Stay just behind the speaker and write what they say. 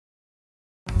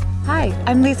Hi,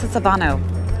 I'm Lisa Savano.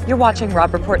 You're watching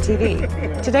Rob Report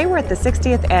TV. Today we're at the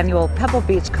 60th annual Pebble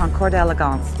Beach Concours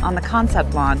d'Elegance on the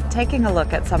concept lawn, taking a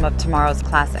look at some of tomorrow's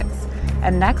classics.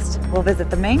 And next, we'll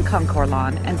visit the main concours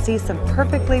lawn and see some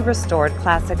perfectly restored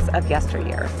classics of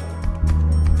yesteryear.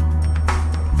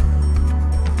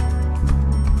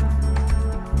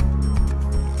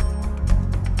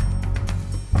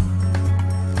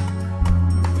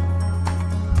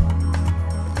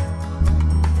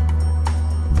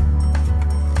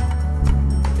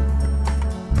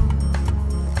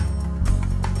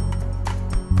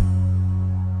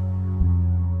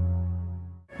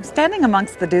 Standing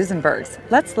amongst the Duesenbergs,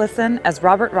 let's listen as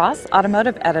Robert Ross,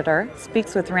 automotive editor,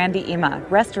 speaks with Randy Ema,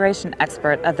 restoration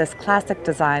expert of this classic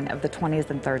design of the 20s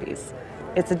and 30s.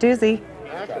 It's a doozy.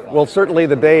 Well, certainly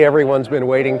the day everyone's been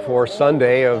waiting for,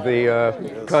 Sunday of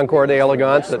the Concours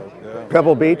d'Elegance at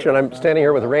Pebble Beach, and I'm standing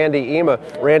here with Randy Ema.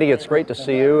 Randy, it's great to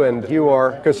see you, and you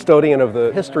are custodian of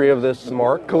the history of this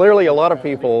marque. Clearly, a lot of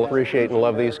people appreciate and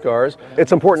love these cars.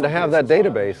 It's important to have that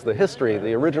database, the history,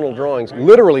 the original drawings,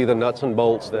 literally the nuts and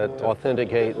bolts that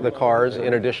authenticate the cars,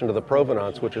 in addition to the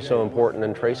provenance, which is so important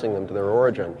in tracing them to their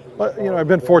origin. But, I've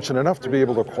been fortunate enough to be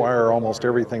able to acquire almost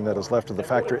everything that is left of the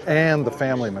factory and the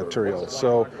family materials.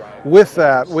 So with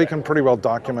that, we can pretty well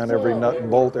document every nut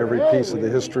and bolt, every piece of the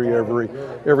history, every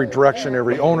direction,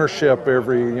 every ownership,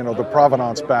 the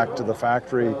provenance back to the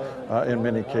factory in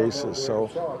many cases.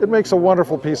 So it makes a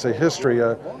wonderful piece of history.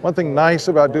 One thing nice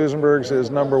about Duesenbergs is,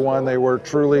 number one, they were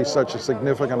truly such a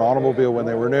significant automobile when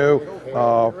they were new.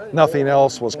 Nothing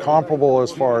else was comparable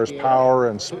as far as power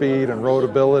and speed and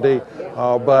roadability.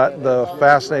 But the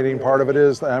fascinating part of it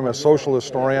is, I'm a social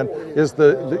historian, is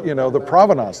the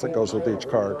provenance that goes with each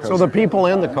car. So the people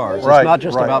in the cars. Right, it's not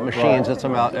just about machines.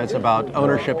 Right. It's about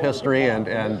ownership history and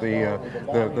the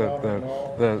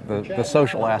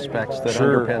social aspects that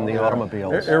underpin the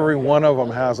automobiles. Every one of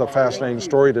them has a fascinating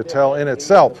story to tell in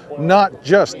itself, not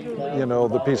just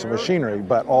the piece of machinery,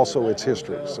 but also its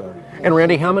history. So. And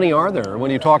Randy, how many are there?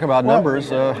 When you talk about numbers,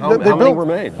 how many were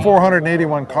made?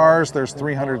 481 cars. There's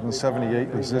 378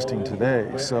 existing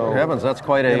today. So Good heavens, that's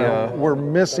quite a. We're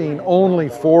missing only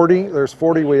 40. There's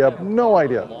 40. We have no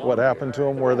idea what happened to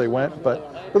them, where they went,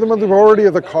 but for the majority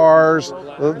of the cars,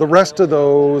 the rest of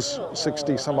those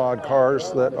 60 some odd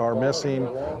cars that are missing,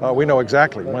 we know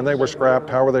exactly when they were scrapped,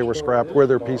 how they were scrapped, where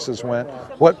their pieces went,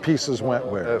 what pieces went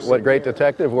where. What great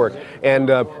detective work. And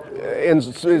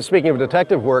speaking of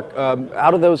detective work,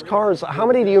 out of those cars, how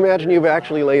many do you imagine you've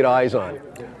actually laid eyes on?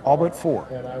 All but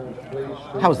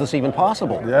 4. How is this even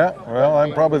possible? Yeah, well,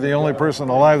 I'm probably the only person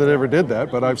alive that ever did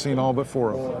that, but I've seen all but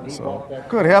 4 of them. So.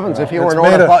 Good heavens! If you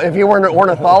were an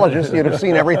ornithologist, you'd have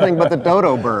seen everything but the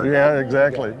dodo bird. Yeah,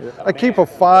 exactly. I keep a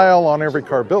file on every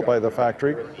car built by the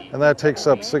factory, and that takes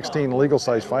up 16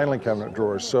 legal-size filing cabinet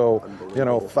drawers. So,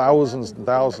 thousands and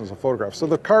thousands of photographs. So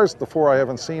the cars, the 4 I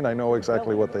haven't seen, I know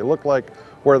exactly what they look like,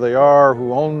 where they are,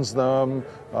 who owns them.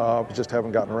 Just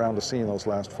haven't gotten around to seeing those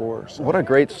last 4. So. What a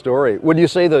great story. Would you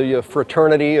say the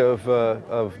fraternity of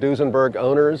Duesenberg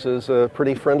owners is a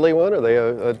pretty friendly one? Are they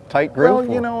a tight group?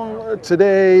 Well,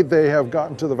 today they have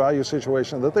gotten to the value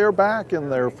situation that they are back in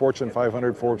their Fortune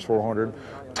 500, Forbes 400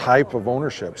 type of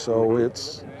ownership. So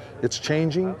it's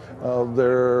changing.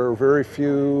 There are very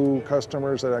few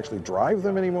customers that actually drive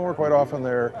them anymore. Quite often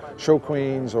they're show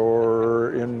queens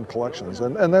or in collections,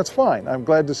 and that's fine. I'm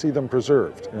glad to see them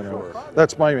preserved.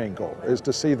 That's my main goal, is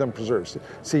to see them preserved,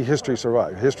 see history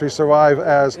survive. History survive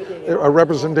as a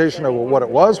representation of what it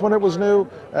was when it was new,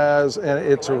 and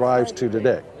it survives to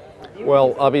today.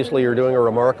 Well, obviously you're doing a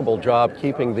remarkable job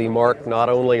keeping the marque not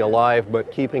only alive,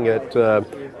 but keeping it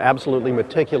absolutely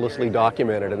meticulously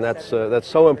documented, and that's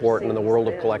so important in the world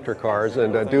of collector cars.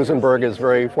 And Duesenberg is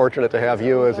very fortunate to have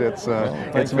you as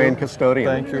its main custodian.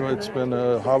 Thank you. It's been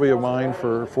a hobby of mine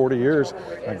for 40 years.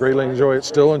 I greatly enjoy it.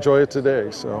 Still enjoy it today.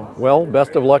 So. Well,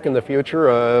 best of luck in the future.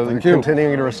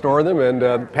 Continuing to restore them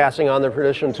and passing on their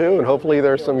tradition too. And hopefully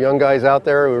there's some young guys out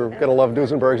there who are going to love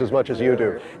Duesenbergs as much as you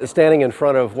do. Standing in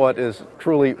front of what is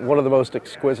truly one of the most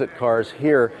exquisite cars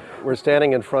here. We're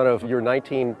standing in front of your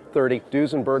 1930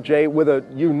 Duesenberg J with a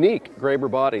unique Graber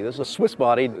body. This is a Swiss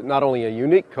body, not only a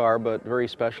unique car, but very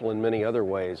special in many other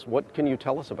ways. What can you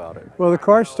tell us about it? Well, the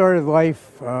car started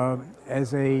life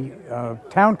as a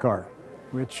town car,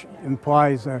 which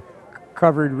implies a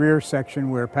covered rear section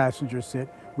where passengers sit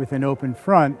with an open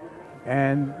front.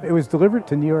 And it was delivered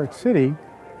to New York City,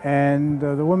 and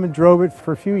the woman drove it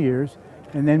for a few years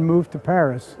and then moved to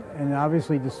Paris, and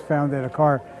obviously just found that a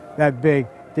car that big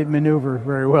didn't maneuver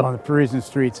very well on the Parisian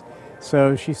streets.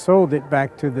 So she sold it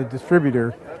back to the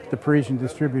distributor, the Parisian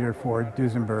distributor for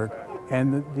Duesenberg.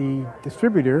 And the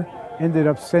distributor ended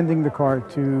up sending the car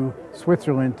to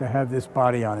Switzerland to have this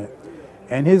body on it.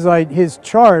 And his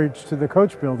charge to the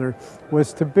coach builder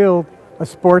was to build a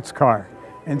sports car.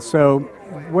 And so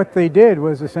what they did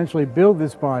was essentially build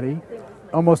this body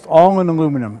almost all in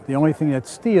aluminum. The only thing that's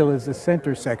steel is the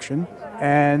center section.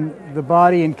 And the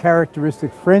body in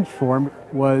characteristic French form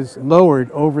was lowered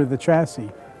over the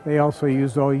chassis. They also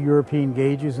used all European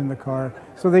gauges in the car.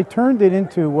 So they turned it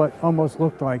into what almost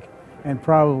looked like and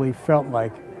probably felt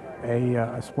like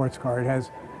a sports car. It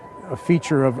has a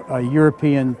feature of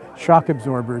European shock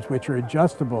absorbers, which are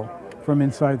adjustable from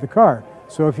inside the car.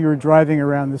 So if you were driving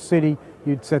around the city,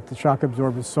 you'd set the shock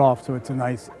absorbers soft so it's a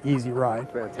nice, easy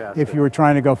ride. Fantastic. If you were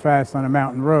trying to go fast on a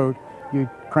mountain road, you'd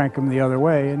crank them the other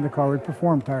way and the car would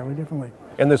perform entirely differently.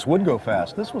 And this would go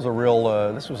fast. This was a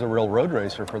real road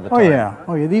racer for the Oh time. yeah,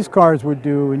 oh yeah. These cars would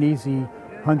do an easy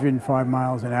 105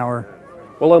 miles an hour.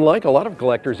 Well, unlike a lot of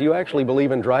collectors, you actually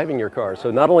believe in driving your car. So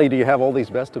not only do you have all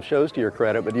these best of shows to your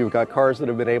credit, but you've got cars that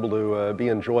have been able to be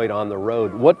enjoyed on the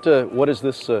road. What is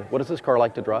this car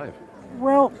like to drive?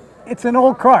 Well, it's an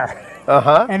old car.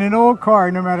 Uh-huh. And an old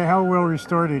car, no matter how well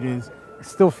restored it is,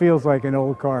 still feels like an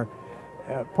old car.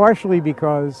 Partially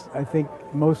because I think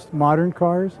most modern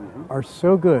cars are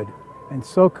so good and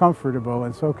so comfortable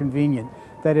and so convenient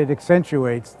that it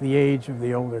accentuates the age of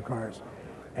the older cars.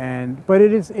 But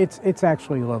it's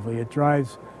actually lovely. It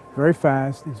drives very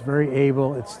fast, it's very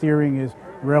able, its steering is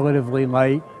relatively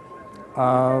light,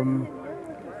 and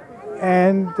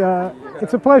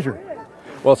it's a pleasure.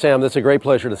 Well, Sam, it's a great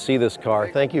pleasure to see this car.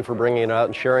 Thank you for bringing it out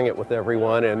and sharing it with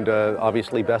everyone, and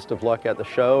obviously best of luck at the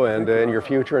show and in your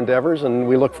future endeavors, and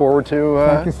we look forward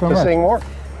to much. seeing more.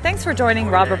 Thanks for joining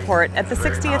Rob Report at the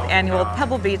 60th Annual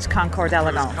Pebble Beach Concours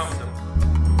d'Elegance.